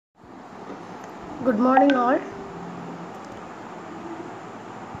Good morning all.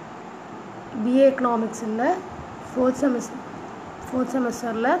 BA Economics in the fourth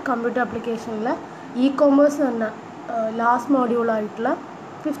semester computer application e-commerce and last module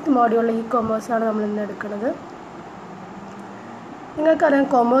fifth module e-commerce ആണ് നമ്മൾ ഇന്ന് എടുക്കുന്നത്. നിങ്ങൾക്കറിയാം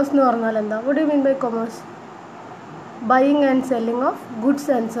commerce എന്ന് പറഞ്ഞാൽ എന്താ? What do you mean by commerce? Buying and selling of goods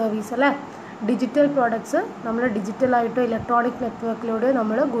and service അല്ലേ? Digital products നമ്മൾ ഡിജിറ്റലായിട്ടോ ഇലക്ട്രോണിക് നെറ്റ്വർക്കിലൂടെ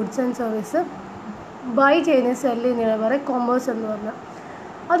നമ്മൾ ഗുഡ്സ് ആൻഡ് സർവീസ് ബൈ ചെയ്യുന്ന സെല്ല് ചെയ്യുന്നതിനെ പറയും കൊമേഴ്സ് എന്ന് പറഞ്ഞാൽ.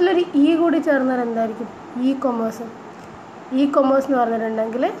 അതിലൊരു കൂടി ചേർന്നാൽ എന്തായിരിക്കും? കൊമേഴ്സ് എന്ന്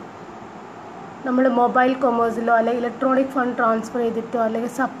പറഞ്ഞിട്ടുണ്ടെങ്കിൽ നമ്മൾ മൊബൈൽ കൊമേഴ്സിലോ അല്ലെങ്കിൽ ഇലക്ട്രോണിക് ഫണ്ട് ട്രാൻസ്ഫർ ചെയ്തിട്ടോ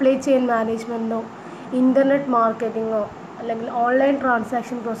അല്ലെങ്കിൽ സപ്ലൈ ചെയിൻ മാനേജ്മെൻറ്റോ ഇൻ്റർനെറ്റ് മാർക്കറ്റിങ്ങോ അല്ലെങ്കിൽ online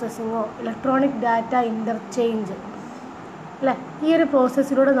transaction പ്രോസസ്സിങ്ങോ electronic data interchange അല്ലേ, ഈ ഒരു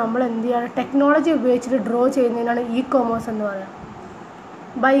പ്രോസസ്സിലൂടെ നമ്മൾ എന്ത് ചെയ്യാണ്? ടെക്നോളജി ഉപയോഗിച്ചിട്ട് ഡ്രോ ചെയ്യുന്നതിനാണ് കൊമേഴ്സ് എന്ന് പറയുന്നത്.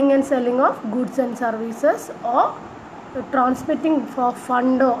 Buying and selling of goods and services or transmitting four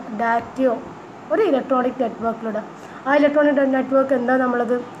ഫണ്ടോ ഡാറ്റയോ ഒരു ഇലക്ട്രോണിക് നെറ്റ്വർക്കിലൂടെ. ആ ഇലക്ട്രോണിക് നെറ്റ്വർക്ക് എന്താ?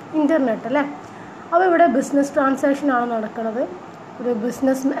 നമ്മളത് ഇൻ്റർനെറ്റ് അല്ലേ. അപ്പോൾ ഇവിടെ ബിസിനസ് ട്രാൻസാക്ഷനാണ് നടക്കുന്നത്. ഒരു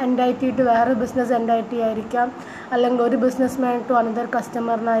ബിസിനസ് എൻറ്റൈറ്റി ടു വേറെ ബിസിനസ് എൻറ്റൈറ്റി ആയിരിക്കാം, അല്ലെങ്കിൽ ഒരു ബിസിനസ് മാൻ ടു അനദർ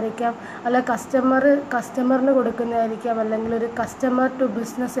കസ്റ്റമറിനായിരിക്കാം, അല്ലെങ്കിൽ കസ്റ്റമറിന് കൊടുക്കുന്നതായിരിക്കാം, അല്ലെങ്കിൽ ഒരു കസ്റ്റമർ ടു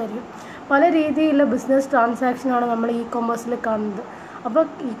ബിസിനസ് ആയിരിക്കും. പല രീതിയിലുള്ള ബിസിനസ് ട്രാൻസാക്ഷനാണ് നമ്മൾ കൊമേഴ്സിൽ കാണുന്നത്. അപ്പോൾ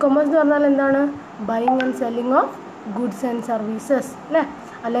കൊമേഴ്സ് എന്ന് പറഞ്ഞാൽ എന്താണ്? Buying and selling of goods and services അല്ലേ,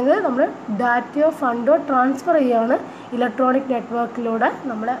 അല്ലെങ്കിൽ നമ്മൾ ഡാറ്റയോ ഫണ്ടോ ട്രാൻസ്ഫർ ചെയ്യുകയാണ് ഇലക്ട്രോണിക് നെറ്റ്വർക്കിലൂടെ,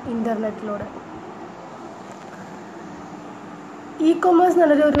 നമ്മുടെ ഇൻ്റർനെറ്റിലൂടെ. കൊമേഴ്സ്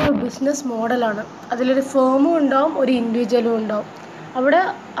എന്നുള്ളൊരു ബിസിനസ് മോഡലാണ്. അതിലൊരു ഫേമും ഉണ്ടാവും, ഒരു ഇൻഡിവിജ്വലും ഉണ്ടാവും. അവിടെ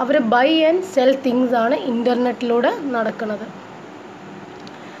അവർ ബൈ ആൻഡ് സെൽ തിങ്സ് ആണ് ഇൻ്റർനെറ്റിലൂടെ നടക്കുന്നത്.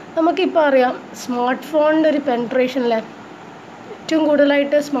 നമുക്കിപ്പോൾ അറിയാം സ്മാർട്ട് ഫോണിൻ്റെ ഒരു പെൻട്രേഷനിലെ ഏറ്റവും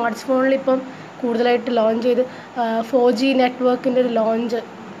കൂടുതലായിട്ട് സ്മാർട്ട് ഫോണിൽ ഇപ്പം കൂടുതലായിട്ട് ലോഞ്ച് ചെയ്ത് 4G നെറ്റ്വർക്കിൻ്റെ ഒരു ലോഞ്ച്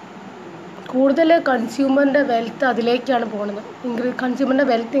കൂടുതൽ കൺസ്യൂമറിൻ്റെ വെൽത്ത് അതിലേക്കാണ് പോകുന്നത്. കൺസ്യൂമറിൻ്റെ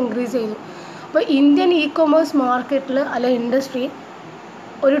വെൽത്ത് ഇൻക്രീസ് ചെയ്തു. അപ്പോൾ ഇന്ത്യൻ കൊമേഴ്സ് മാർക്കറ്റിൽ അല്ല ഇൻഡസ്ട്രി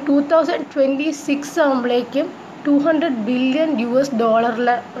ഒരു 2026 ആകുമ്പോഴേക്കും $200 ബില്യൺ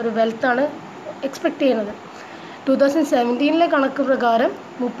ഒരു വെൽത്താണ് എക്സ്പെക്റ്റ് ചെയ്യുന്നത്. 2017 കണക്ക് പ്രകാരം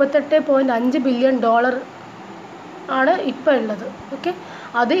 $38.5 ബില്യൺ ആണ് ഇപ്പോൾ ഉള്ളത്. ഓക്കെ,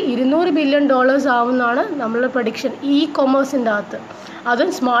 അത് $200 ബില്യൺ ആവുമെന്നാണ് നമ്മളുടെ പ്രഡിക്ഷൻ കൊമേഴ്സിൻ്റെ അകത്ത്. അതും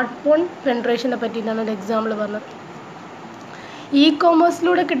സ്മാർട്ട് ഫോൺ പെൻട്രേഷനെ പറ്റിയിട്ടാണ് ഒരു എക്സാമ്പിൾ പറഞ്ഞത്.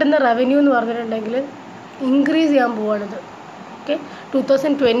 കൊമേഴ്സിലൂടെ കിട്ടുന്ന റവന്യൂ എന്ന് പറഞ്ഞിട്ടുണ്ടെങ്കിൽ ഇൻക്രീസ് ചെയ്യാൻ പോവാണിത്. ഓക്കെ,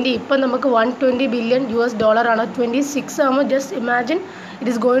 2020 ഇപ്പം നമുക്ക് $120 ബില്യൺ ആണ്. 26 ആകുമ്പോൾ just imagine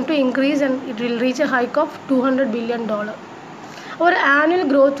it is going to increase and it will reach A hike of $200 billion. ഒരു ആനുവൽ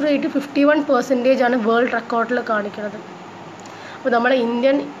ഗ്രോത്ത് റേറ്റ് 51% ആണ് വേൾഡ് റെക്കോർഡിൽ കാണിക്കുന്നത്. അപ്പോൾ നമ്മുടെ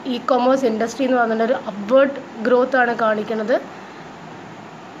ഇന്ത്യൻ കൊമേഴ്സ് ഇൻഡസ്ട്രി എന്ന് പറഞ്ഞാൽ ഒരു അപ്വേർഡ് ഗ്രോത്ത് ആണ് കാണിക്കുന്നത്.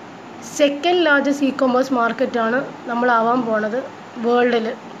 സെക്കൻഡ് ലാർജസ്റ്റ് കൊമേഴ്സ് മാർക്കറ്റാണ് നമ്മളാവാൻ പോണത് വേൾഡിൽ.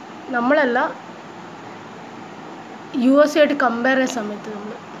 നമ്മളല്ല, USA ആയിട്ട് കമ്പയർ ചെയ്യുന്ന സമയത്ത്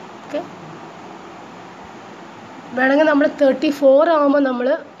നമ്മൾ. ഓക്കെ, വേണമെങ്കിൽ നമ്മൾ 34 ആകുമ്പോൾ നമ്മൾ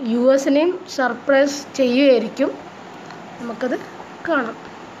US-നെയും സർപ്രൈസ് ചെയ്യുമായിരിക്കും. നമുക്കത് കാണാം.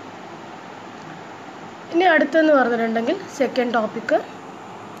 ഇനി അടുത്തെന്ന് പറഞ്ഞിട്ടുണ്ടെങ്കിൽ second topic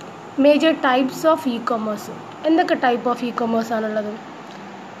major types of commerce. എന്തൊക്കെ ടൈപ്പ് ഓഫ് കൊമേഴ്സ് ആണുള്ളത്?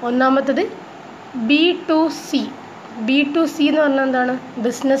 ഒന്നാമത്തത് B2C എന്ന് പറഞ്ഞാൽ എന്താണ്?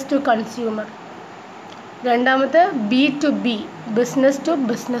 Business to consumer. രണ്ടാമത്തെ B2B ബിസിനസ് ടു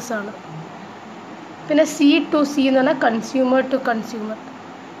ബിസിനസ് ആണ്. പിന്നെ C2C എന്ന് പറഞ്ഞാൽ കൺസ്യൂമർ ടു കൺസ്യൂമർ.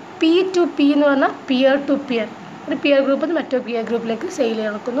 P2P എന്ന് പറഞ്ഞാൽ പിയർ ടു പിയർ, ഒരു പിയർ ഗ്രൂപ്പിൽ നിന്ന് മറ്റൊരു പിയർ ഗ്രൂപ്പിലേക്ക് സെയിൽ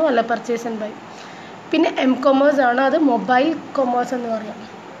നടക്കുന്നു, അല്ല പർച്ചേസ് ആൻഡ് ബൈ. പിന്നെ കൊമേഴ്സ് ആണ്, അത് മൊബൈൽ കൊമേഴ്സ് എന്ന് പറയാം.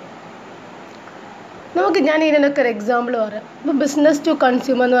 ഞാൻ ഇതിനൊക്കെ ഒരു എക്സാമ്പിൾ പറയാം. ഇപ്പോൾ ബിസിനസ് ടു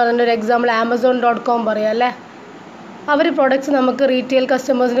കൺസ്യൂമർ എന്ന് പറയുന്ന ഒരു എക്സാമ്പിൾ Amazon.com പറയാം അല്ലേ. അവർ പ്രൊഡക്ട്സ് നമുക്ക് റീറ്റെയിൽ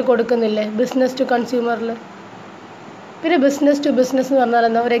കസ്റ്റമേഴ്സിന് കൊടുക്കുന്നില്ലേ ബിസിനസ് ടു കൺസ്യൂമറിൽ. പിന്നെ ബിസിനസ് ടു ബിസിനസ് എന്ന് പറഞ്ഞാൽ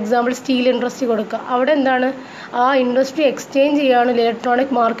എന്താ? ഒരു എക്സാമ്പിൾ സ്റ്റീൽ ഇൻഡസ്ട്രി കൊടുക്കുക. അവിടെ എന്താണ്? ആ ഇൻഡസ്ട്രി എക്സ്ചേഞ്ച് ചെയ്യുകയാണ്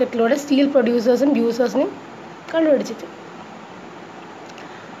ഇലക്ട്രോണിക് മാർക്കറ്റിലൂടെ സ്റ്റീൽ പ്രൊഡ്യൂസേഴ്സും യൂസേഴ്സിനും കണ്ടുപിടിച്ചിട്ട്.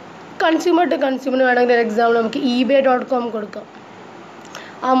 കൺസ്യൂമർ ടു കൺസ്യൂമർ വേണമെങ്കിൽ ഒരു എക്സാമ്പിൾ നമുക്ക് eBay.com കൊടുക്കാം.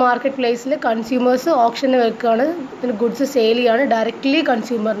 ആ മാർക്കറ്റ് പ്ലേസിൽ കൺസ്യൂമേഴ്സ് ഓപ്ഷന് വെക്കുകയാണ്, പിന്നെ ഗുഡ്സ് സെയിൽ ചെയ്യാണ് ഡയറക്റ്റ്ലി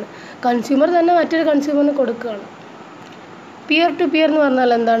കൺസ്യൂമറിന്. കൺസ്യൂമർ തന്നെ മറ്റൊരു കൺസ്യൂമറിന് കൊടുക്കുകയാണ്. പിയർ ടു പിയർ എന്ന്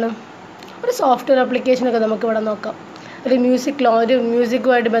പറഞ്ഞാൽ എന്താണ്? ഒരു സോഫ്റ്റ്വെയർ ആപ്ലിക്കേഷനൊക്കെ നമുക്ക് ഇവിടെ നോക്കാം. ഒരു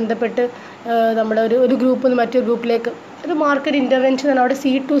മ്യൂസിക്കുമായിട്ട് ബന്ധപ്പെട്ട് നമ്മുടെ ഒരു ഗ്രൂപ്പിൽ നിന്ന് മറ്റൊരു ഗ്രൂപ്പിലേക്ക് ഒരു മാർക്കറ്റ് ഇൻ്റർവെൻഷൻ ആണ്. അവിടെ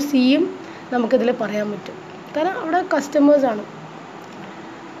C2Cയും നമുക്കിതിൽ പറയാൻ പറ്റും, കാരണം അവിടെ കസ്റ്റമേഴ്സാണ്.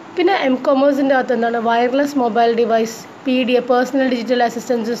 പിന്നെ കൊമേഴ്സിൻ്റെ അകത്ത് എന്താണ്? Wireless mobile device, PDA personal digital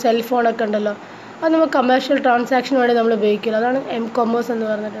assistance, സെൽഫോണൊക്കെ ഉണ്ടല്ലോ, അത് നമുക്ക് കമേഴ്ഷ്യൽ ട്രാൻസാക്ഷൻ വേണ്ടി നമ്മൾ ഉപയോഗിക്കില്ല. അതാണ് M-commerce എന്ന്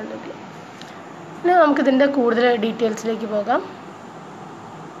പറഞ്ഞിട്ടുണ്ടെങ്കിൽ. ഇനി നമുക്കിതിൻ്റെ കൂടുതൽ ഡീറ്റെയിൽസിലേക്ക് പോകാം.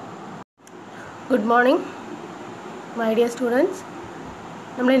 Good morning my dear students.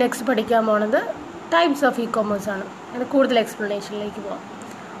 നമ്മൾ നെക്സ്റ്റ് പഠിക്കാൻ പോകുന്നത് ടൈപ്സ് ഓഫ് ഇ-കൊമേഴ്സ് ആണ്. അതിന് കൂടുതൽ എക്സ്പ്ലനേഷനിലേക്ക് പോകാം.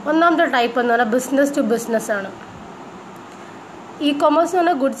 ഒന്നാമത്തെ ടൈപ്പ് എന്ന് പറഞ്ഞാൽ ബിസിനസ് ടു ബിസിനസ് ആണ്. ഇ-കൊമേഴ്സ് എന്ന്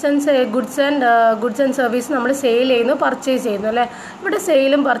പറഞ്ഞാൽ ഗുഡ്സ് ആൻഡ് സർവീസ് നമ്മൾ സെയിൽ ചെയ്യുന്നു, പർച്ചേസ് ചെയ്യുന്നു അല്ലേ. ഇവിടെ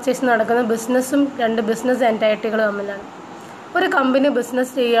സെയിലും പർച്ചേസും നടക്കുന്ന ബിസിനസ്സും രണ്ട് ബിസിനസ് എൻറ്റൈറ്റികൾ തമ്മിലാണ്. ഒരു കമ്പനി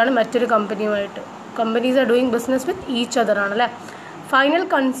ബിസിനസ് ചെയ്യുകയാണ് മറ്റൊരു കമ്പനിയുമായിട്ട്. Companies are doing business with each other ആണല്ലേ. ഫൈനൽ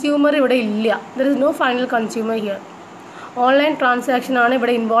കൺസ്യൂമർ ഇവിടെ ഇല്ല. There is no final consumer here. Online transaction ആണ്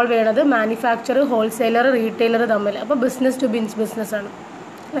ഇവിടെ ഇൻവോൾവ് ചെയ്യണത്. മാനുഫാക്ചറർ, ഹോൾസെയിലർ, റീറ്റെയിലർ തമ്മിൽ. അപ്പോൾ ബിസിനസ് ടു ബിസിനസ് ആണ്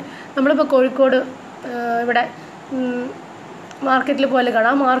അല്ലേ. നമ്മളിപ്പോൾ കോഴിക്കോട് ഇവിടെ മാർക്കറ്റിൽ പോലെ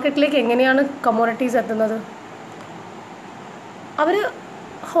കാണാം. ആ മാർക്കറ്റിലേക്ക് എങ്ങനെയാണ് കമ്മോഡിറ്റീസ് എത്തുന്നത്? അവർ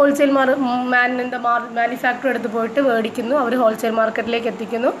ഹോൾസെയിൽ മാനുഫാക്ചർ എടുത്ത് പോയിട്ട് മേടിക്കുന്നു, അവർ ഹോൾസെയിൽ മാർക്കറ്റിലേക്ക്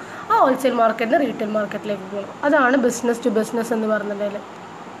എത്തിക്കുന്നു, ആ ഹോൾസെയിൽ മാർക്കറ്റിന് റീറ്റെയിൽ മാർക്കറ്റിലേക്ക് പോകുന്നു. അതാണ് ബിസിനസ് ടു ബിസിനസ് എന്ന് പറഞ്ഞിട്ടുണ്ടെങ്കിൽ.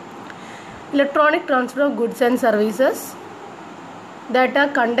 Electronic transfer of goods and services that are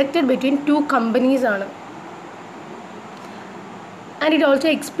conducted between two companies ആണ്. And it also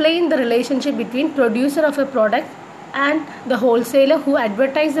explain the relationship between producer of a product and the wholesaler who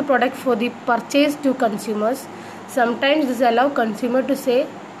advertise the product for the purchase to consumers. Sometimes this allow consumer to say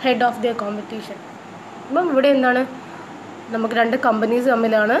head of their competition. അപ്പം ഇവിടെ എന്താണ്, നമുക്ക് രണ്ട് companies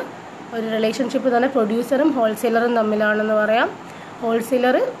തമ്മിലാണ് ഒരു relationship തന്നെ. പ്രൊഡ്യൂസറും ഹോൾസെയിലറും തമ്മിലാണെന്ന് പറയാം.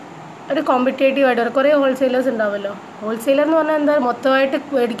 Wholesaler ഒരു കോമ്പറ്റേറ്റീവ് ആയിട്ട് കുറേ ഹോൾസെയിലേഴ്സ് ഉണ്ടാവുമല്ലോ. ഹോൾസെയിലർ എന്ന് പറഞ്ഞാൽ എന്താ, മൊത്തമായിട്ട്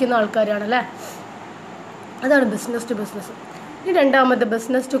മേടിക്കുന്ന ആൾക്കാരാണല്ലേ. അതാണ് ബിസിനസ് ടു ബിസിനസ്. ഇനി രണ്ടാമത്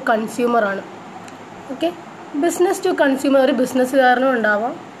ബിസിനസ് ടു കൺസ്യൂമർ ആണ്. ഓക്കെ, ബിസിനസ് ടു കൺസ്യൂമർ ഒരു ബിസിനസ്സുകാരനും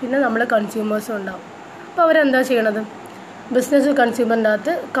ഉണ്ടാവാം, പിന്നെ നമ്മൾ കൺസ്യൂമേഴ്സും ഉണ്ടാവും. അപ്പോൾ അവരെന്താ ചെയ്യണത്? ബിസിനസ് ടു കൺസ്യൂമറിൻ്റെ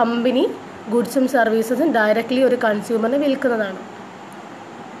അകത്ത് കമ്പനി ഗുഡ്സും സർവീസസും ഡയറക്റ്റ്ലി ഒരു കൺസ്യൂമറിന് വിൽക്കുന്നതാണ്.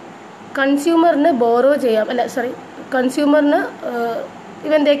 കൺസ്യൂമറിന് ബോറോ ചെയ്യാം, കൺസ്യൂമറിന്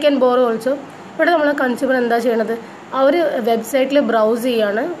ഇവൻ ദേ ക്യാൻ ബോറോ ഓൾസോ. ഇവിടെ നമ്മൾ കൺസ്യൂമർ എന്താ ചെയ്യണത്? അവർ വെബ്സൈറ്റിൽ ബ്രൗസ്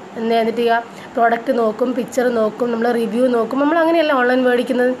ചെയ്യാണ്, എന്നിട്ട് ആ പ്രോഡക്റ്റ് നോക്കും, പിക്ചർ നോക്കും, നമ്മൾ റിവ്യൂ നോക്കും. നമ്മൾ അങ്ങനെയല്ല ഓൺലൈൻ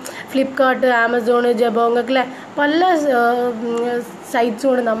മേടിക്കുന്നത്. ഫ്ലിപ്കാർട്ട്, ആമസോൺ, ജബോങ് ഒക്കെ പല സൈറ്റ്സും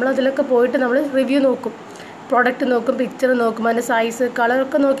ഉണ്ട്. നമ്മളതിലൊക്കെ പോയിട്ട് നമ്മൾ റിവ്യൂ നോക്കും, പ്രോഡക്റ്റ് നോക്കും, പിക്ചർ നോക്കും, അതിൻ്റെ സൈസ്,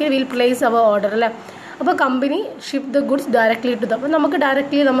 കളറൊക്കെ നോക്കി വിൽ പ്ലേസ് അവർ ഓർഡർ അല്ലേ. അപ്പോൾ company ship the goods directly to them. അപ്പോൾ നമുക്ക്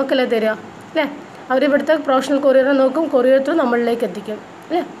ഡയറക്റ്റ്ലി നമുക്കല്ലേ തരിക അല്ലേ. അവരിവിടുത്തെ പ്രൊഫഷണൽ കൊറിയറെ നോക്കും, കൊറിയർ ത്രൂ നമ്മളിലേക്ക് എത്തിക്കും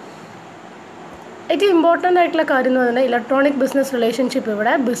അല്ലേ. ഏറ്റവും ഇമ്പോർട്ടൻ്റ് ആയിട്ടുള്ള കാര്യം എന്ന് പറഞ്ഞാൽ ഇലക്ട്രോണിക് ബിസിനസ് റിലേഷൻഷിപ്പ്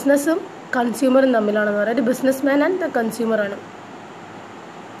ഇവിടെ ബിസിനസ്സും കൺസ്യൂമറും തമ്മിലാണെന്ന് പറയുന്നത്. ഒരു ബിസിനസ് മാൻ ആൻഡ് ദ കൺസ്യൂമറാണ്.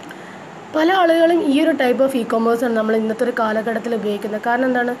 പല ആളുകളും ഈ ഒരു ടൈപ്പ് ഓഫ് ഇ-കൊമേഴ്സാണ് നമ്മൾ ഇന്നത്തെ ഒരു കാലഘട്ടത്തിൽ ഉപയോഗിക്കുന്നത്. കാരണം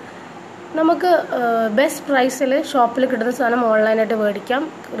എന്താണ്, നമുക്ക് ബെസ്റ്റ് പ്രൈസിൽ ഷോപ്പിൽ കിട്ടുന്ന സാധനം ഓൺലൈനായിട്ട് മേടിക്കാം,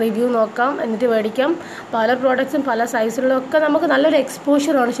 റിവ്യൂ നോക്കാം, എന്നിട്ട് മേടിക്കാം. പല പ്രോഡക്ട്സും പല സൈസിലൊക്കെ നമുക്ക് നല്ലൊരു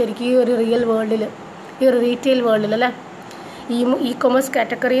എക്സ്പോഷറാണ് ശരിക്കും ഈ ഒരു റിയൽ വേൾഡിൽ, ഈ ഒരു റീറ്റെയിൽ വേൾഡിൽ അല്ലേ. ഈ ഇ-കൊമേഴ്സ്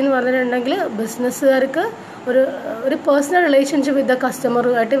കാറ്റഗറി എന്ന് പറഞ്ഞിട്ടുണ്ടെങ്കിൽ ബിസിനസ്സുകാർക്ക് ഒരു പേഴ്സണൽ റിലേഷൻഷിപ്പ് വിത്ത് ദ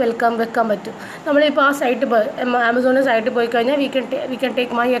കസ്റ്റമറുമായിട്ട് വെക്കാൻ പറ്റും. നമ്മളിപ്പോൾ ആ സൈറ്റ് പോയി ആമസോണിൻ്റെ സൈറ്റിൽ പോയി കഴിഞ്ഞാൽ we can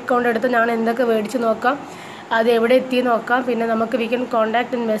take my account എടുത്ത് ഞാൻ എന്തൊക്കെ മേടിച്ച് നോക്കാം, അത് എവിടെ എത്തി നോക്കാം. പിന്നെ നമുക്ക് we can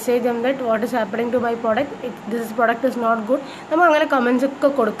contact and message them that what is happening to my product, this product is not good. നമ്മൾ അങ്ങനെ കമൻസ്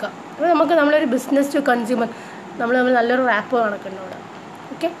ഒക്കെ കൊടുക്കാം. അപ്പോൾ നമ്മളൊരു ബിസിനസ് ടു കൺസ്യൂമർ നമ്മൾ നല്ലൊരു റാപ്പ് കണക്കുണ്ട് അവിടെ.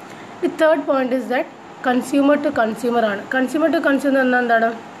 Okay, the third point is that consumer to consumer ആണ്. കൺസ്യൂമർ ടു കൺസ്യൂമർ എന്നാൽ എന്താണ്,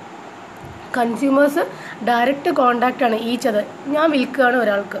 കൺസ്യൂമേഴ്സ് ഡയറക്റ്റ് കോണ്ടാക്റ്റ് ആണ് ഈച്ച് അതർ. ഞാൻ വിൽക്കുകയാണ്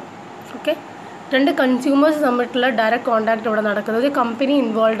ഒരാൾക്ക്, ഓക്കെ, രണ്ട് കൺസ്യൂമേഴ്സ് തമ്മിലുള്ള ഡയറക്റ്റ് കോണ്ടാക്റ്റ് ഇവിടെ നടക്കുന്നത്. ഒരു കമ്പനി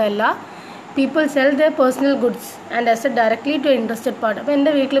ഇൻവോൾവ് അല്ല. People cell the personal goods and asset directly to interested party. അപ്പോൾ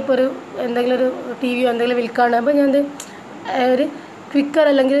എൻ്റെ വീട്ടിലിപ്പോൾ എന്തെങ്കിലും ഒരു ടി വിയോ എന്തെങ്കിലും വിൽക്കുകയാണ്, അപ്പോൾ ഞാൻ ഒരു ക്വിക്കർ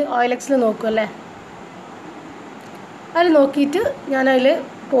അല്ലെങ്കിൽ OLX നോക്കും അല്ലേ. അതിൽ നോക്കിയിട്ട് ഞാനതിൽ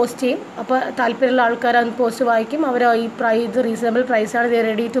പോസ്റ്റ് ചെയ്യും. അപ്പോൾ താല്പര്യമുള്ള ആൾക്കാർ അത് പോസ്റ്റ് വായിക്കും. അവർ ഈ പ്രൈസ് റീസണബിൾ പ്രൈസാണ്, ഇത്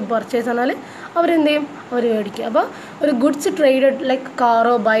റെഡി ടു പർച്ചേസ് എന്നാൽ അവരെന്ത് ചെയ്യും, അവർ മേടിക്കും. അപ്പോൾ ഒരു goods traded like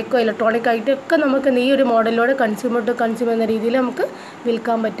കാറോ ബൈക്കോ electronic item ഒക്കെ നമുക്ക് ഈ ഒരു മോഡലിലൂടെ കൺസ്യൂമർ ടു കൺസ്യൂമർ എന്ന രീതിയിൽ നമുക്ക്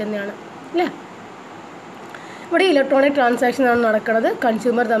വിൽക്കാൻ പറ്റുന്നതാണ് അല്ലേ. ഇവിടെ ഇലക്ട്രോണിക് ട്രാൻസാക്ഷനാണ് നടക്കുന്നത്,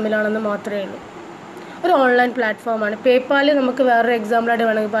 കൺസ്യൂമർ തമ്മിലാണെന്ന് മാത്രമേ ഉള്ളൂ. ഒരു ഓൺലൈൻ പ്ലാറ്റ്ഫോമാണ്. പേപ്പാൽ നമുക്ക് വേറൊരു എക്സാമ്പിളായിട്ട്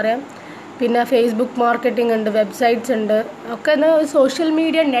വേണമെങ്കിൽ പറയാം. പിന്നെ ഫേസ്ബുക്ക് മാർക്കറ്റിംഗ് ഉണ്ട്, വെബ്സൈറ്റ്സ് ഉണ്ട്, ഒക്കെ ഒരു സോഷ്യൽ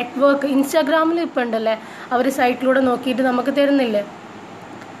മീഡിയ നെറ്റ്വർക്ക്. ഇൻസ്റ്റാഗ്രാമിൽ ഇപ്പം ഉണ്ടല്ലേ, അവർ സൈറ്റിലൂടെ നോക്കിയിട്ട് നമുക്ക് തരുന്നില്ലേ.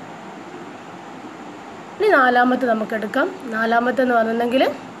 ഇനി നാലാമത്തെ നമുക്ക് എടുക്കാം. നാലാമത്തെ എന്ന് പറഞ്ഞിട്ടുണ്ടെങ്കിൽ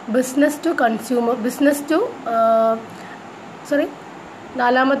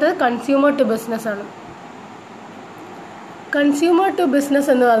നാലാമത്തത് കൺസ്യൂമർ ടു ബിസിനസ് ആണ്. കൺസ്യൂമർ ടു ബിസിനസ്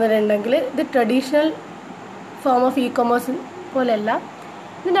എന്ന് പറഞ്ഞിട്ടുണ്ടെങ്കിൽ ഇത് ട്രഡീഷണൽ ഫോം ഓഫ് ഇ-കൊമേഴ്സ് പോലെയല്ല.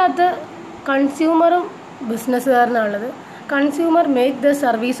 ഇതിൻ്റെ അകത്ത് കൺസ്യൂമറും ബിസിനസ്സുകാരനാണുള്ളത്. Consumer make the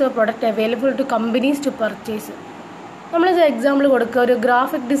service or product available to companies to purchase. നമ്മളിത് എക്സാമ്പിൾ കൊടുക്കുക, ഒരു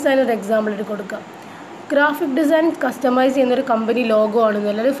ഗ്രാഫിക് ഡിസൈൻ ഒരു എക്സാമ്പിൾ ഇട്ട് കൊടുക്കുക. ഗ്രാഫിക് ഡിസൈൻ കസ്റ്റമൈസ് ചെയ്യുന്നൊരു കമ്പനി ലോഗോ ആണ്,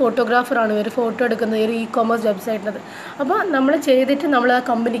 അല്ലെങ്കിൽ ഫോട്ടോഗ്രാഫറാണ് ഒരു ഫോട്ടോ എടുക്കുന്നത് ഒരു ഇ-കൊമേഴ്സ് വെബ്സൈറ്റിനത്. അപ്പോൾ നമ്മൾ ചെയ്തിട്ട് നമ്മൾ ആ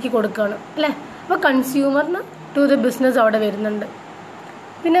കമ്പനിക്ക് കൊടുക്കുകയാണ് അല്ലേ. അപ്പോൾ കൺസ്യൂമറിന് ടു ദ ബിസിനസ് അവിടെ വരുന്നുണ്ട്.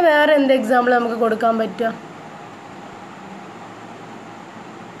 പിന്നെ വേറെ എന്ത് എക്സാമ്പിൾ നമുക്ക് കൊടുക്കാൻ പറ്റുക?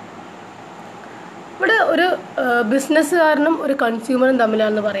 ഇവിടെ ഒരു ബിസിനസ്സുകാരനും ഒരു കൺസ്യൂമറും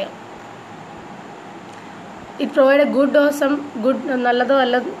തമ്മിലാണെന്ന് പറയാം. It provide a good or some good, നല്ലതോ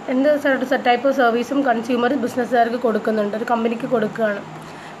അല്ല എന്ത് ടൈപ്പ് ഓഫ് സർവീസും കൺസ്യൂമർ ബിസിനസ്സുകാർക്ക് കൊടുക്കുന്നുണ്ട്, ഒരു കമ്പനിക്ക് കൊടുക്കുകയാണ്.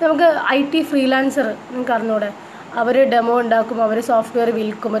 നമുക്ക് IT ഫ്രീലാൻസർ നിങ്ങൾക്ക് അറിഞ്ഞൂടെ, അവർ ഡെമോ ഉണ്ടാക്കും, അവർ സോഫ്റ്റ്വെയർ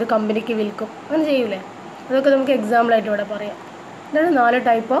വിൽക്കും, ഒരു കമ്പനിക്ക് വിൽക്കും, അങ്ങനെ ചെയ്യൂലേ. അതൊക്കെ നമുക്ക് എക്സാമ്പിളായിട്ട് ഇവിടെ പറയാം. ഇതാണ് 4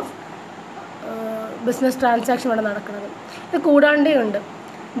 ടൈപ്പ് ഓഫ് ബിസിനസ് ട്രാൻസാക്ഷൻ ഇവിടെ നടക്കുന്നത്. ഇത് കൂടാണ്ടേ ഉണ്ട്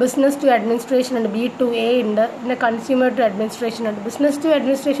ബിസിനസ് ടു അഡ്മിനിസ്ട്രേഷൻ ഉണ്ട്, B2A ഉണ്ട്, പിന്നെ കൺസ്യൂമർ ടു അഡ്മിനിസ്ട്രേഷൻ ഉണ്ട്. ബിസിനസ് ടു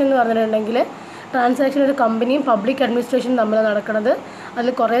അഡ്മിനിസ്ട്രേഷൻ എന്ന് പറഞ്ഞിട്ടുണ്ടെങ്കിൽ ട്രാൻസാക്ഷൻ ഒരു കമ്പനിയും പബ്ലിക് അഡ്മിനിസ്ട്രേഷനും തമ്മിൽ നടക്കുന്നത്.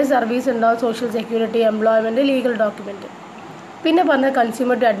 അതിൽ കുറേ സർവീസ് ഉണ്ടാവും, social security, employment, legal document. പിന്നെ പറഞ്ഞ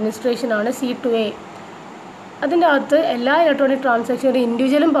കൺസ്യൂമർ ടു അഡ്മിനിസ്ട്രേഷൻ ആണ് C2A. അതിൻ്റെ അകത്ത് എല്ലാ ഇലക്ട്രോണിക് ട്രാൻസാക്ഷൻ ഒരു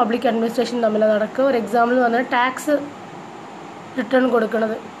ഇൻഡിവിജ്വലും പബ്ലിക് അഡ്മിനിസ്ട്രേഷനും തമ്മിൽ നടക്കുക. ഒരു എക്സാമ്പിൾ എന്ന് പറഞ്ഞാൽ ടാക്സ് റിട്ടേൺ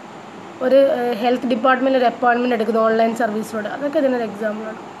കൊടുക്കുന്നത്, ഒരു ഹെൽത്ത് ഡിപ്പാർട്ട്മെൻറ്റിൽ ഒരു അപ്പോയിൻമെൻറ്റ് എടുക്കുന്നത് ഓൺലൈൻ സർവീസിലൂടെ, അതൊക്കെ ഇതിനൊരു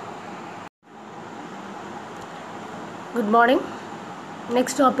എക്സാമ്പിളാണ്. Good morning.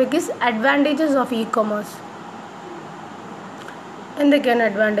 Next topic is advantages of e-commerce. എന്തൊക്കെയാണ്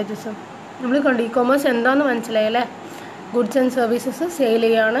അഡ്വാൻറ്റേജസ്? നമ്മൾ കണ്ടു ഇ-കൊമേഴ്സ് എന്താണെന്ന് മനസ്സിലായി അല്ലേ. ഗുഡ്സ് ആൻഡ് സർവീസസ് സെയിൽ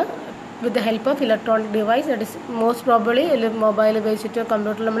ചെയ്യാണ് with the help of electronic device. That is most probably mobile ഉപയോഗിച്ചിട്ടോ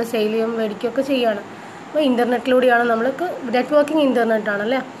കമ്പ്യൂട്ടറിൽ നമ്മൾ സെയിൽ ചെയ്യും മേടിക്കുകയൊക്കെ ചെയ്യുകയാണ്. അപ്പോൾ ഇൻ്റർനെറ്റിലൂടെയാണ് നമ്മൾക്ക് നെറ്റ്വർക്കിംഗ്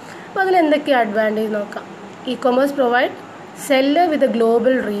ഇൻ്റർനെറ്റാണല്ലേ. അപ്പോൾ അതിലെന്തൊക്കെയാണ് അഡ്വാൻറ്റേജ് നോക്കാം. E-commerce provide seller with a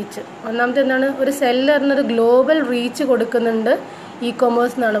global reach. ഒന്നാമത്തെ എന്താണ്, ഒരു സെല്ലറിനൊരു ഗ്ലോബൽ റീച്ച് കൊടുക്കുന്നുണ്ട്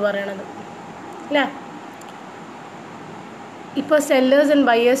ഇ-കൊമേഴ്സ് എന്നാണ് പറയണത് അല്ലേ. ഇപ്പോൾ sellers and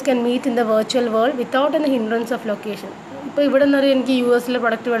buyers can meet in the virtual world without an hindrance of location. ഇപ്പോൾ ഇവിടെ നിന്നൊരു എനിക്ക് US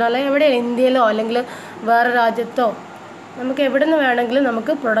പ്രൊഡക്റ്റ് വേണം, അല്ലെങ്കിൽ എവിടെയാണ് ഇന്ത്യയിലോ അല്ലെങ്കിൽ വേറെ രാജ്യത്തോ നമുക്ക് എവിടെ നിന്ന് വേണമെങ്കിലും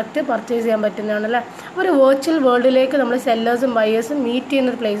നമുക്ക് പ്രൊഡക്റ്റ് പർച്ചേസ് ചെയ്യാൻ പറ്റുന്നതാണ് അല്ലേ. അപ്പോൾ ഒരു വെർച്വൽ വേൾഡിലേക്ക് നമ്മൾ സെല്ലേഴ്സും ബയേഴ്സും മീറ്റ്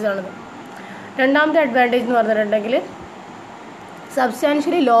ചെയ്യുന്നൊരു പ്ലേസാണിത്. രണ്ടാമത്തെ അഡ്വാൻറ്റേജ് എന്ന് പറഞ്ഞിട്ടുണ്ടെങ്കിൽ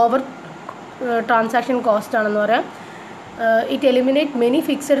സബ്സ്റ്റാൻഷ്യലി ലോവർ ട്രാൻസാക്ഷൻ കോസ്റ്റ് ആണെന്ന് പറയാം. It eliminates many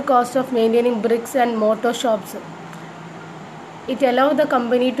fixed costs of maintaining bricks and mortar shops. It allows the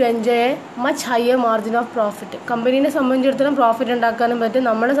company to enjoy a much higher margin of profit. കമ്പനീനെ സംബന്ധിച്ചിടത്തോളം പ്രോഫിറ്റ് ഉണ്ടാക്കാനും പറ്റും,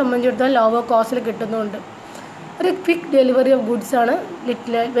 നമ്മളെ സംബന്ധിച്ചിടത്തോളം ലോവർ കോസ്റ്റിൽ കിട്ടുന്നുണ്ട്. ഒരു ക്വിക്ക് ഡെലിവറി ഓഫ് ഗുഡ്സ് ആണ്,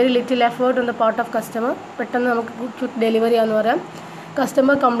 very little effort on the part of customer. പെട്ടെന്ന് നമുക്ക് ക്വിക്ക് ഡെലിവറി ആണെന്ന് പറയാം.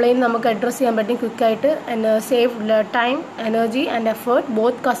 കസ്റ്റമർ കംപ്ലയിൻറ്റ് നമുക്ക് അഡ്രസ്സ് ചെയ്യാൻ പറ്റും ക്വിക്കായിട്ട്, and save time, energy and effort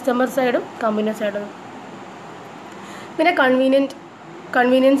both customer സൈഡും കമ്പനി സൈഡും. പിന്നെ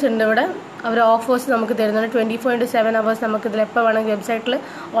കൺവീനിയൻസ് ഉണ്ട് ഇവിടെ. അവർ ഓഫേഴ്സ് നമുക്ക് തരുന്നുണ്ട്. 24/7 അവേഴ്സ് നമുക്ക് ഇതിൽ എപ്പോൾ വേണമെങ്കിൽ വെബ്സൈറ്റിൽ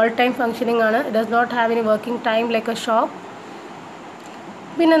ഓൾ ടൈം ഫംഗ്ഷനിങ് ആണ്. It does not have any working time like a shop.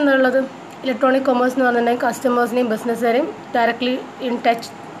 പിന്നെ എന്താണുള്ളത്, ഇലക്ട്രോണിക് കൊമേഴ്സ് എന്ന് പറഞ്ഞിട്ടുണ്ടെങ്കിൽ കസ്റ്റമേഴ്സിനെയും ബിസിനസ്സുകാരെയും directly in touch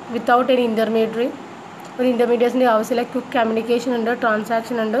without any intermediary. ഒരു ഇൻ്റർമീഡിയറ്റ്സിൻ്റെ ആവശ്യമില്ല. ക്വിക്ക് കമ്മ്യൂണിക്കേഷൻ ഉണ്ട്,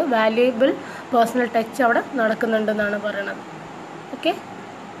 ട്രാൻസാക്ഷൻ ഉണ്ട്, വാല്യുബിൾ പേഴ്സണൽ ടച്ച് അവിടെ നടക്കുന്നുണ്ടെന്നാണ് പറയണത്. ഓക്കെ,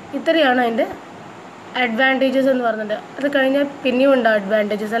 ഇത്രയാണ് അതിൻ്റെ അഡ്വാൻറ്റേജസ് എന്ന് പറഞ്ഞിട്ട്. അത് കഴിഞ്ഞാൽ പിന്നെയും ഉണ്ട്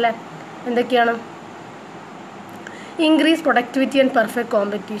അഡ്വാൻറ്റേജസ് അല്ലേ. എന്തൊക്കെയാണ്? Increase productivity and perfect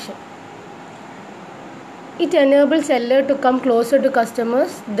competition. It enable seller to come closer to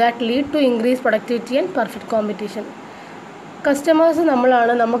customers that lead to increase productivity and perfect competition. Customers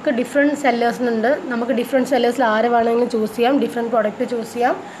നമ്മളാണ്, നമുക്ക് ഡിഫറെൻറ്റ് സെല്ലേഴ്സിനുണ്ട്. നമുക്ക് ഡിഫറെൻറ്റ് സെല്ലേഴ്സിൽ ആരെ വേണമെങ്കിലും ചൂസ് ചെയ്യാം, ഡിഫറെൻറ്റ് പ്രോഡക്റ്റ് ചൂസ്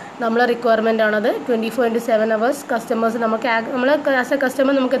ചെയ്യാം. നമ്മളെ റിക്വയർമെൻ്റ് ആണത്. 24/7 അവേഴ്സ് കസ്റ്റമേഴ്സ് നമുക്ക് ആസ് എ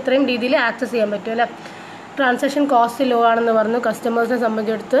കസ്റ്റമർ നമുക്ക് എത്രയും രീതിയിൽ ആക്സസ് ചെയ്യാൻ പറ്റും അല്ലേ. ട്രാൻസാക്ഷൻ കോസ്റ്റ് ലോ ആണെന്ന് പറഞ്ഞു കസ്റ്റമേഴ്സിനെ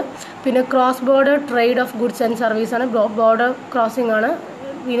സംബന്ധിച്ചെടുത്ത്. പിന്നെ cross border trade of goods and സർവീസാണ്, ബോർഡർ ക്രോസിംഗ് ആണ്.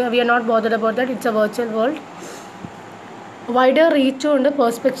 We are not bothered about that, it's a virtual world. Wider റീച്ചും ഉണ്ട്,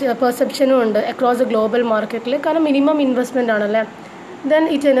 പെർസെപ്ഷനും ഉണ്ട് അക്രോസ് ദ ഗ്ലോബൽ മാർക്കറ്റിൽ, കാരണം മിനിമം ഇൻവെസ്റ്റ്മെൻ്റ് ആണല്ലേ. Then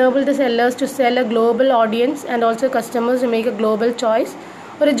it enable the sellers to sell a global audience and also customers to make a global choice.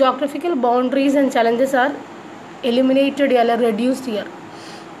 ഒരു geographical boundaries and challenges are eliminated അല്ല reduced here.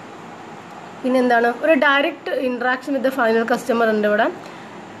 പിന്നെന്താണ്, ഒരു direct interaction with the final customer ഉണ്ട് ഇവിടെ.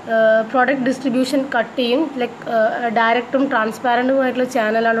 Product distribution cut ചെയ്യും, like ഡയറക്റ്റും ട്രാൻസ്പാരൻറ്റുമായിട്ടുള്ള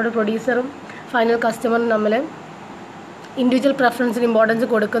ചാനലാണ് ഇവിടെ പ്രൊഡ്യൂസറും ഫൈനൽ കസ്റ്റമറും തമ്മിൽ. ഇൻഡിവിജ്വൽ പ്രെഫറൻസിന് ഇമ്പോർട്ടൻസ്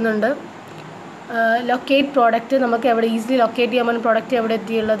കൊടുക്കുന്നുണ്ട്. ലൊക്കേറ്റ് പ്രോഡക്റ്റ്, നമുക്ക് എവിടെ ഈസിലി ലൊക്കേറ്റ് ചെയ്യാൻ പറ്റുന്ന പ്രോഡക്റ്റ് എവിടെ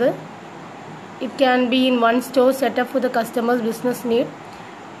എത്തിയുള്ളത്. It can be in one store setup for the customers business need.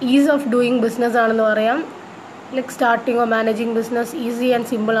 Ease of doing business ആണെന്ന് പറയാം, like starting or managing business easy and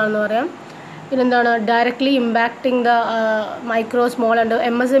simple ആണെന്ന് പറയാം. പിന്നെന്താണ് directly impacting the micro small and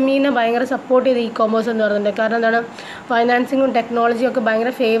MSMEനെ ഭയങ്കര support ചെയ്ത് e-commerce എന്ന് പറയുന്നുണ്ട്. കാരണം എന്താണ്, ഫൈനാൻസിങ്ങും ടെക്നോളജിയും ഒക്കെ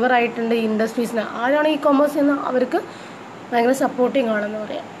ഭയങ്കര ഫേവർ ആയിട്ടുണ്ട് ഈ ഇൻഡസ്ട്രീസിന്. ആരാണ് e-commerce എന്ന് അവർക്ക് ഭയങ്കര സപ്പോർട്ടിങ് ആണെന്ന്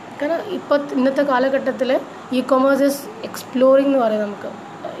പറയാം. കാരണം ഇന്നത്തെ കാലഘട്ടത്തിൽ e-commerce ഇസ് എക്സ്പ്ലോറിംഗ് എന്ന് പറയും നമുക്ക്.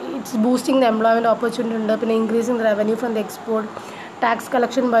 It's boosting the employment opportunity ഉണ്ട്. പിന്നെ increasing the revenue from the export, tax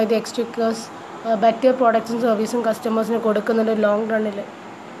collection by the exchequers, better പ്രോഡക്ട്സും സർവീസും കസ്റ്റമേഴ്സിന് കൊടുക്കുന്നുണ്ട് ലോങ് റണ്ണിൽ.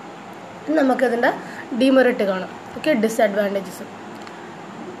 നമുക്കതിൻ്റെ ഡിമെറിറ്റ് കാണാം. Okay, disadvantages.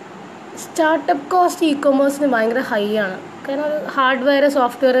 സ്റ്റാർട്ടപ്പ് കോസ്റ്റ് e-commerceന് ഭയങ്കര ഹൈ ആണ്. കാരണം ഒരു ഹാർഡ്വെയർ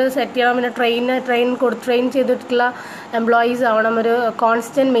സോഫ്റ്റ്വെയർ സെറ്റ് ചെയ്യണം, പിന്നെ ട്രെയിൻ ചെയ്തിട്ടുള്ള എംപ്ലോയീസ് ആവണം, ഒരു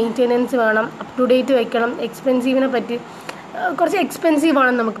കോൺസ്റ്റൻറ്റ് മെയിൻ്റെനൻസ് വേണം, അപ് ടു ഡേറ്റ് വെക്കണം. എക്സ്പെൻസീവിനെ പറ്റി കുറച്ച് എക്സ്പെൻസീവ്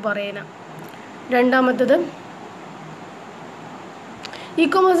ആണെന്ന് നമുക്ക് പറയാം. രണ്ടാമത്തത്,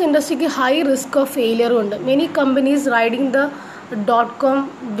 e-commerce ഇൻഡസ്ട്രിക്ക് ഹൈ റിസ്ക് ഓഫ് ഫെയിലിയറും ഉണ്ട്. Many companies riding the .com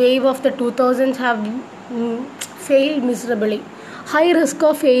wave of the 2000s have failed miserably. High risk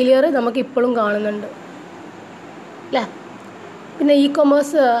of failure നമുക്ക് ഇപ്പോഴും കാണുന്നുണ്ട് അല്ലേ. പിന്നെ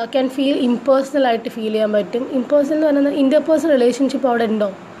e-commerce ക്യാൻ ഫീൽ ഇംപേഴ്സണൽ ആയിട്ട് ഫീൽ ചെയ്യാൻ പറ്റും. ഇംപേഴ്സണൽ എന്ന് പറയുന്നത് ഇൻ്റർപേഴ്സണൽ റിലേഷൻഷിപ്പ് അവിടെ ഉണ്ടോ,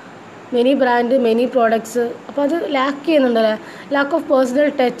 മെനി ബ്രാൻഡ് മെനി പ്രോഡക്ട്സ്, അപ്പോൾ അത് ലാക്ക് ചെയ്യുന്നുണ്ടല്ലേ. Lack of personal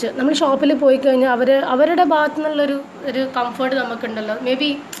touch. നമ്മൾ ഷോപ്പിൽ പോയി കഴിഞ്ഞാൽ അവരുടെ ഭാഗത്തു നിന്നുള്ളൊരു കംഫർട്ട് നമുക്കുണ്ടല്ലോ. മേ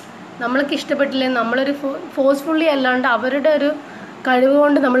ബി നമ്മൾക്ക് ഇഷ്ടപ്പെട്ടില്ലെങ്കിൽ നമ്മളൊരു ഫോഴ്സ്ഫുള്ളി അല്ലാണ്ട് അവരുടെ ഒരു കഴിവ്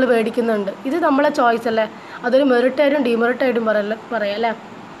കൊണ്ട് നമ്മൾ മേടിക്കുന്നുണ്ട്. ഇത് നമ്മളെ ചോയ്സ് അല്ലേ. അതൊരു മെറിറ്റായിട്ടും ഡിമെറിറ്റായിട്ടും പറയാം അല്ലേ.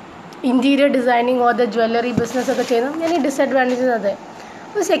 Interior designing or the jewellery business ഒക്കെ ചെയ്യുന്ന ഞാൻ ഈ ഡിസഡ്വാൻറ്റേജസ് അതെ.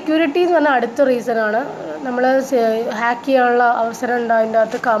 അപ്പോൾ സെക്യൂരിറ്റി എന്ന് പറഞ്ഞാൽ അടുത്ത റീസണാണ്. നമ്മൾ ഹാക്ക് ചെയ്യാനുള്ള അവസരം ഉണ്ട്. അതിൻ്റെ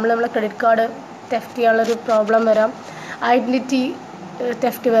അകത്ത് നമ്മളെ ക്രെഡിറ്റ് കാർഡ് തെഫ്റ്റ് ചെയ്യാനുള്ളൊരു പ്രോബ്ലം വരാം, ഐഡൻറ്റിറ്റി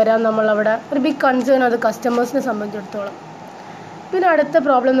തെഫ്റ്റ് വരാം. നമ്മളവിടെ ഒരു ബിഗ് കൺസേൺ അത് കസ്റ്റമേഴ്സിനെ സംബന്ധിച്ചിടത്തോളം. പിന്നെ അടുത്ത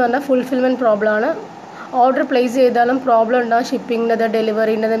പ്രോബ്ലം എന്ന് പറഞ്ഞാൽ ഫുൾഫിൽമെൻറ്റ് പ്രോബ്ലമാണ്. ഓർഡർ പ്ലേസ് ചെയ്താലും പ്രോബ്ലം ഉണ്ടാകും, ഷിപ്പിങ്ങിൻ്റെ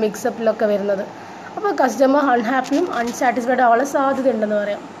ഡെലിവറിൻ്റെ മിക്സപ്പിലൊക്കെ വരുന്നത്. അപ്പോൾ കസ്റ്റമർ അൺഹാപ്പിയും അൺസാറ്റിസ്ഫൈഡ് ആവാനുള്ള സാധ്യത ഉണ്ടെന്ന്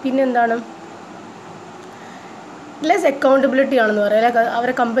പറയാം. പിന്നെ എന്താണ്, ലെസ് അക്കൗണ്ടബിലിറ്റി ആണെന്ന് പറയാം അല്ലെ.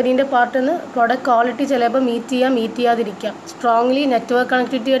 അവരുടെ കമ്പനീൻ്റെ പാർട്ടിൽ നിന്ന് പ്രൊഡക്റ്റ് ക്വാളിറ്റി ചിലപ്പോൾ മീറ്റ് ചെയ്യാതിരിക്കാം. സ്ട്രോങ്ലി നെറ്റ്വർക്ക്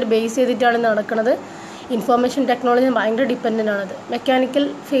കണക്ടിവിറ്റിയായിട്ട് ബേസ് ചെയ്തിട്ടാണ് നടക്കുന്നത്. ഇൻഫർമേഷൻ ടെക്നോളജി ഭയങ്കര ഡിപ്പെൻഡൻ്റ് ആണത്. മെക്കാനിക്കൽ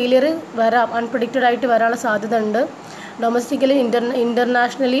ഫെയിലിയർ വരാം, അൺപ്രഡിക്റ്റഡ് ആയിട്ട് വരാനുള്ള സാധ്യത ഉണ്ട്. ഡൊമസ്റ്റിക്കലി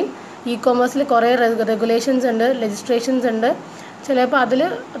ഇൻ്റർനാഷണലിയും e-commerceൽ കുറേ റെഗുലേഷൻസ് ഉണ്ട്, ലെജിസ്ട്രേഷൻസ് ഉണ്ട്. ചിലപ്പോൾ അതിൽ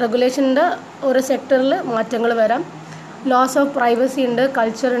റെഗുലേഷൻ്റെ ഓരോ സെക്ടറിൽ മാറ്റങ്ങൾ വരാം. ലോസ് ഓഫ് പ്രൈവസി ഉണ്ട്,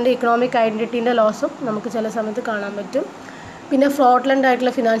 കൾച്ചറുണ്ട്, ഇക്കണോമിക് ഐഡൻറ്റിറ്റീൻ്റെ ലോസും നമുക്ക് ചില സമയത്ത് കാണാൻ പറ്റും. പിന്നെ ഫ്രോഡ്ലൻ്റ്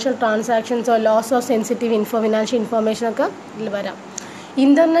ആയിട്ടുള്ള ഫിനാൻഷ്യൽ ട്രാൻസാക്ഷൻസോ ലോസ് ഓഫ് സെൻസിറ്റീവ് ഫിനാൻഷ്യൽ ഇൻഫർമേഷനൊക്കെ ഇതിൽ വരാം.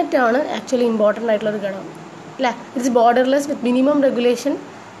 ഇൻ്റർനെറ്റ് ആണ് ആക്ച്വലി ഇമ്പോർട്ടൻ്റ് ആയിട്ടുള്ളൊരു ഘടകം അല്ലേ. It's borderless with minimum regulation,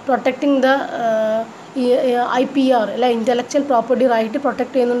 protecting the IPR അല്ലെ, ഇൻ്റലക്ച്വൽ പ്രോപ്പർട്ടി റൈറ്റ്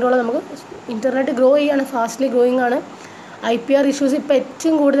പ്രൊട്ടക്റ്റ് ചെയ്യുന്നതുകൊണ്ടുള്ള നമുക്ക് ഇൻ്റർനെറ്റ് ഗ്രോ ചെയ്യാണ്, ഫാസ്റ്റ്ലി ഗ്രോയിങ് ആണ്. IPR ഇഷ്യൂസ് ഇപ്പോൾ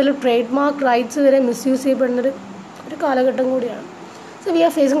ഏറ്റവും കൂടുതൽ ട്രേഡ് മാർക്ക് റൈറ്റ്സ് വരെ മിസ്യൂസ് ചെയ്യപ്പെടുന്നൊരു കാലഘട്ടം കൂടിയാണ്. So we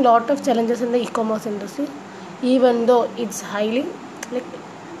are facing lot of challenges in the e-commerce industry. Even though it's highly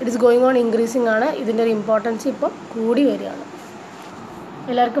it is going on increasing ആണ്. ഇതിൻ്റെ ഒരു ഇമ്പോർട്ടൻസ് ഇപ്പോൾ കൂടി വരികയാണ്.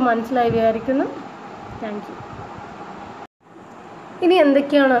 എല്ലാവർക്കും മനസ്സിലായി വിചാരിക്കുന്നു. Thank you. ഇനി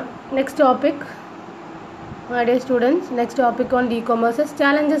എന്തൊക്കെയാണ് next topic? My dear students, next topic on e-commerce is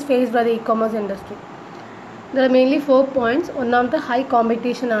challenges faced by the e-commerce industry. There are mainly 4 points. ഒന്നാമത്തെ ഹൈ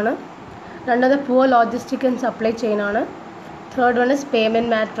കോമ്പറ്റീഷൻ ആണ്. രണ്ടാമത്തെ poor logistic and supply chain ആണ്. Third one is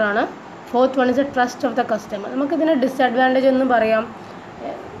payment matter ആണ്. Fourth one is A trust of the customer. നമുക്കിതിനെ disadvantage എന്നും പറയാം,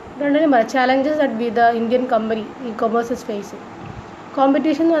 രണ്ടിനും പറയാം. Challenges that the Indian company e-commerce is facing.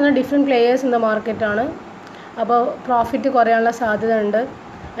 Competition എന്ന് പറഞ്ഞാൽ ഡിഫറെൻറ്റ് പ്ലേയേഴ്സ് ഇൻ ദ മാർക്കറ്റാണ്. അപ്പോൾ പ്രോഫിറ്റ് കുറയാനുള്ള സാധ്യത ഉണ്ട്.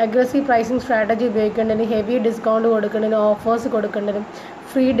 അഗ്രസീവ് പ്രൈസിങ് സ്ട്രാറ്റജി ഉപയോഗിക്കേണ്ടതിന്, ഹെവി ഡിസ്കൗണ്ട് കൊടുക്കേണ്ടതിന്, ഓഫേഴ്സ് കൊടുക്കേണ്ടതിനും,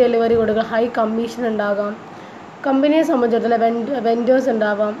 ഫ്രീ ഡെലിവറി കൊടുക്കുക, ഹൈ കമ്മീഷൻ ഉണ്ടാകാം. കമ്പനിയെ സംബന്ധിച്ചിടത്തോളം വെൻഡേഴ്സ്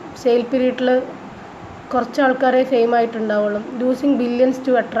ഉണ്ടാവാം. സെയിൽ പീരീഡിൽ കുറച്ച് ആൾക്കാരെ ഫെയിം ആയിട്ടുണ്ടാവുള്ളൂ. Losing billions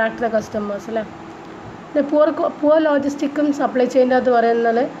to attract the customers അല്ലേ. പുവർ ലോജിസ്റ്റിക്കും സപ്ലൈ ചെയിൻ്റെ അത്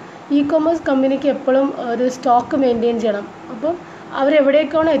പറയുന്നത് e-commerce കമ്പനിക്ക് എപ്പോഴും ഒരു സ്റ്റോക്ക് മെയിൻറ്റെയിൻ ചെയ്യണം. അപ്പം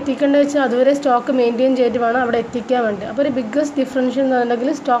അവരെവിടേക്കാണ് എത്തിക്കേണ്ടത് വെച്ചാൽ അതുവരെ സ്റ്റോക്ക് മെയിൻറ്റെയിൻ ചെയ്തിട്ട് വേണം അവിടെ എത്തിക്കാൻ വേണ്ടി. അപ്പോൾ ഒരു ബിഗ്ഗസ്റ്റ് ഡിഫറൻസ് എന്നുണ്ടെങ്കിൽ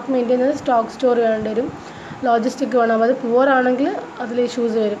സ്റ്റോക്ക് മെയിൻറ്റെയിൻ ചെയ്യുന്നത് സ്റ്റോക്ക് സ്റ്റോർ വേണ്ടി വരും, ലോജിസ്റ്റിക് വേണം. അത് പുവർ ആണെങ്കിൽ അതിൽ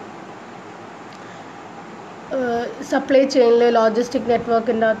ഇഷ്യൂസ് വരും. സപ്ലൈ ചെയിനിൽ ലോജിസ്റ്റിക്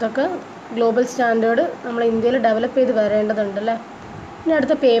നെറ്റ്വർക്കിൻ്റെ അകത്തൊക്കെ ഗ്ലോബൽ സ്റ്റാൻഡേർഡ് നമ്മൾ ഇന്ത്യയിൽ ഡെവലപ്പ് ചെയ്ത് വരേണ്ടതുണ്ട് അല്ലേ. പിന്നെ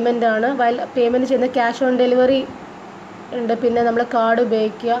അടുത്ത പേയ്മെൻ്റ് ആണ്. പേയ്മെൻറ്റ് ചെയ്യുന്ന ക്യാഷ് ഓൺ ഡെലിവറി ഉണ്ട്. പിന്നെ നമ്മൾ കാർഡ്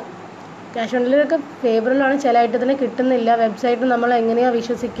ഉപയോഗിക്കുക. ക്യാഷ് ഓൺ ഡെലിവറി ഒക്കെ ഫേവറബിളാണ്, ചില ഐറ്റത്തിന് കിട്ടുന്നില്ല. വെബ്സൈറ്റിൽ നമ്മൾ എങ്ങനെയാണ്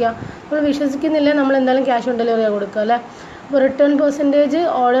വിശ്വസിക്കുക? നമ്മൾ വിശ്വസിക്കുന്നില്ല, നമ്മൾ എന്തായാലും ക്യാഷ് ഓൺ ഡെലിവറിയാണ് കൊടുക്കുക അല്ലേ. അപ്പോൾ return percentage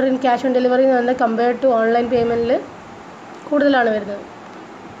order in cash on delivery എന്ന് പറഞ്ഞാൽ കമ്പയർഡ് ടു ഓൺലൈൻ പേയ്മെൻറ്റിൽ കൂടുതലാണ് വരുന്നത്.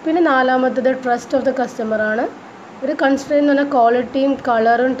 പിന്നെ നാലാമത്തത് ട്രസ്റ്റ് ഓഫ് ദ കസ്റ്റമറാണ്. ഒരു കൺസ്ട്രെയിൻ എന്ന് പറഞ്ഞാൽ ക്വാളിറ്റിയും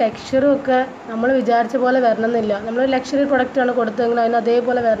കളറും ടെക്സ്ചറും ഒക്കെ നമ്മൾ വിചാരിച്ച പോലെ വരണമെന്നില്ല. നമ്മൾ ലക്ഷറി പ്രൊഡക്റ്റാണ് കൊടുത്തതെങ്കിൽ അതിന്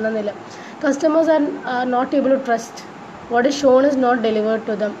അതേപോലെ വരണമെന്നില്ല. Customers are not able to trust what is shown is not delivered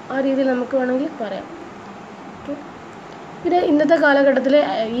to them. ആ രീതിയിൽ നമുക്ക് വേണമെങ്കിൽ പറയാം. ഓക്കെ. പിന്നെ ഇന്നത്തെ കാലഘട്ടത്തിൽ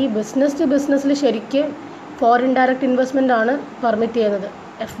ഈ ബിസിനസ് ടു ബിസിനസ്സിൽ ശരിക്കും ഫോറിൻ ഡയറക്റ്റ് ഇൻവെസ്റ്റ്മെൻ്റ് ആണ് പെർമിറ്റ് ചെയ്യുന്നത്.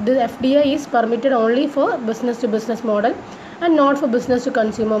 FDI is permitted only four business to business model and not four business to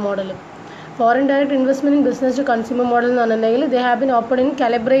consumer model. Foreign direct investment in business to consumer model എന്ന് പറഞ്ഞിട്ടുണ്ടെങ്കിൽ they have been open in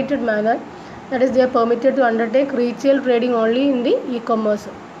calibrated manor, that is they are permitted to undertake retail trading only in the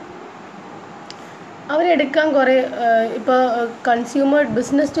e-commerce. അവരെടുക്കാൻ കുറേ ഇപ്പോൾ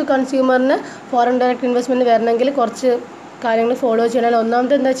business to കൺസ്യൂമറിന് foreign direct investment വരണമെങ്കിൽ കുറച്ച് കാര്യങ്ങൾ follow ചെയ്യണം.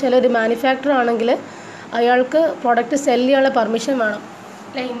 ഒന്നാമത്തെ എന്താ വെച്ചാൽ ഒരു മാനുഫാക്ചർ ആണെങ്കിൽ അയാൾക്ക് പ്രൊഡക്റ്റ് സെല് ചെയ്യാനുള്ള പെർമിഷൻ വേണം.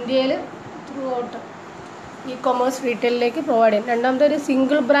 അല്ല ഇന്ത്യയിൽ ത്രൂ ഔട്ട് ഇ-കൊമേഴ്സ് റീറ്റെയിലേക്ക് പ്രൊവൈഡ് ചെയ്യും. രണ്ടാമത്തെ ഒരു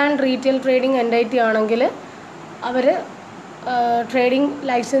single brand retail trading entity ആണെങ്കിൽ അവർ ട്രേഡിംഗ്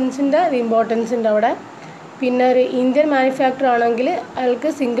ലൈസൻസിൻ്റെ ഇമ്പോർട്ടൻസ് ഉണ്ട് അവിടെ. പിന്നെ ഒരു ഇന്ത്യൻ മാനുഫാക്ചർ ആണെങ്കിൽ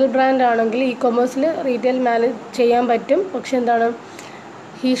അയാൾക്ക് സിംഗിൾ ബ്രാൻഡ് ആണെങ്കിൽ ഇ-കൊമേഴ്സിൽ റീറ്റെയിൽ ചെയ്യാൻ പറ്റും. പക്ഷെ എന്താണ്,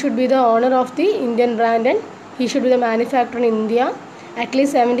 he should be the owner of the Indian brand and he should be the manufacture in India.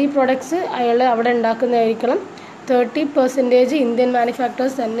 At least 70 products അയാൾ അവിടെ ഉണ്ടാക്കുന്നതായിരിക്കണം. 30% ഇന്ത്യൻ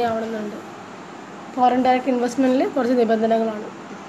മാനുഫാക്ചേഴ്സ് തന്നെ ആവണമെന്നുണ്ട്. ഫോറിൻ ഡയറക്റ്റ് ഇൻവെസ്റ്റ്മെൻറ്റിൽ കുറച്ച് നിബന്ധനകളാണ്.